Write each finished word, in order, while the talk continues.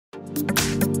Hi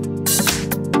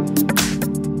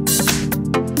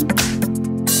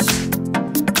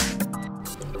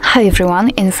everyone,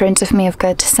 in front of me I've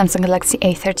got Samsung Galaxy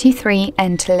A33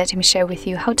 and let me share with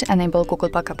you how to enable Google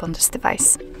Backup on this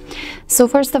device. So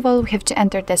first of all we have to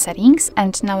enter the settings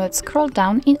and now let's scroll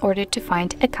down in order to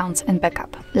find Accounts and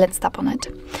Backup. Let's tap on it.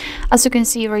 As you can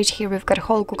see right here we've got a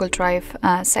whole Google Drive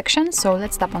section, so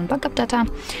let's tap on Backup Data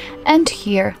and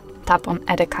here tap on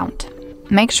Add Account.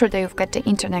 Make sure that you've got the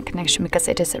internet connection because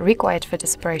it is required for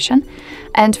this operation.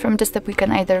 And from this step we can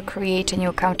either create a new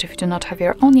account if you do not have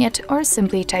your own yet, or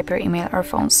simply type your email or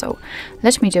phone. So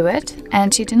let me do it,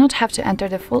 and you do not have to enter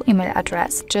the full email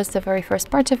address, just the very first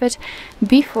part of it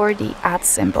before the @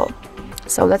 symbol.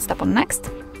 So let's tap on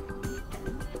Next.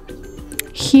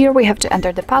 Here we have to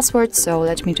enter the password, so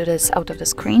let me do this out of the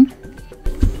screen.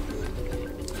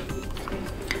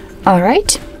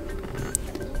 Alright,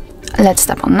 let's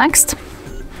tap on Next.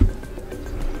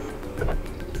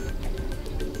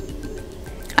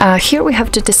 Here we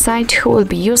have to decide who will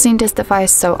be using this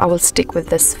device, so I will stick with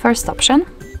this first option.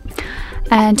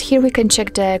 And here we can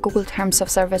check the Google Terms of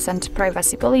Service and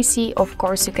Privacy Policy. Of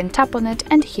course, you can tap on it,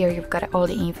 and here you've got all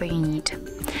the info you need.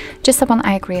 Just tap on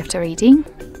I agree after reading.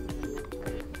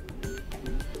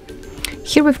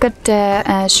 Here we've got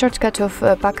the shortcut of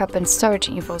backup and storage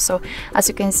info. So as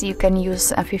you can see, you can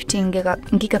use 15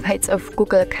 gigabytes of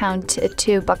Google account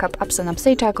to backup apps and apps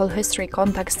data, call history,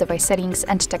 contacts, device settings,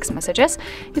 and text messages.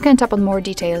 You can tap on more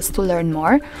details to learn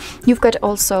more. You've got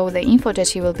also the info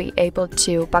that you will be able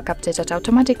to backup the data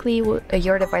automatically.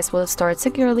 Your device will store it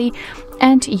securely,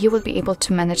 and you will be able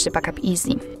to manage the backup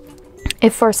easily.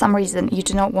 If for some reason you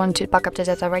do not want to back up the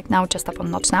data right now, just tap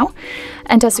on Not Now.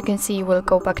 And as you can see, you will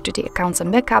go back to the Accounts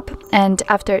and Backup. And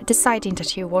after deciding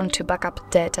that you want to back up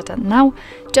the data now,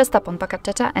 just tap on Backup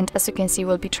Data. And as you can see,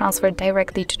 will be transferred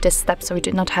directly to this step, so you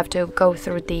do not have to go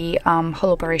through the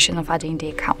whole operation of adding the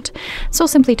account. So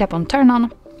simply tap on Turn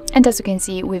On. And as you can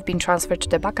see, we've been transferred to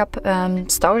the backup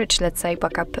storage, let's say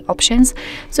backup options.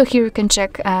 So here you can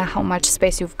check how much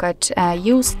space you've got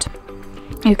used.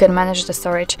 You can manage the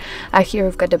storage. Here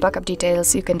we've got the backup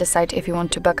details. You can decide if you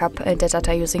want to back up the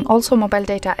data using also mobile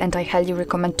data, and I highly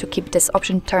recommend to keep this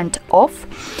option turned off.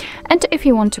 And if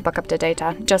you want to back up the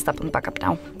data, just tap on Backup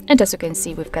Now. And as you can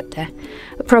see, we've got the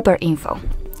proper info.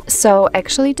 So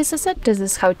actually this is it. This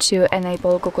is how to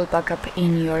enable Google Backup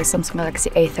in your Samsung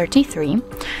Galaxy A33.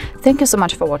 Thank you so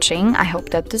much for watching. I hope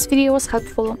that this video was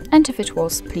helpful, and if it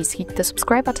was, please hit the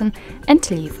subscribe button and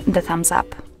leave the thumbs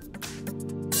up.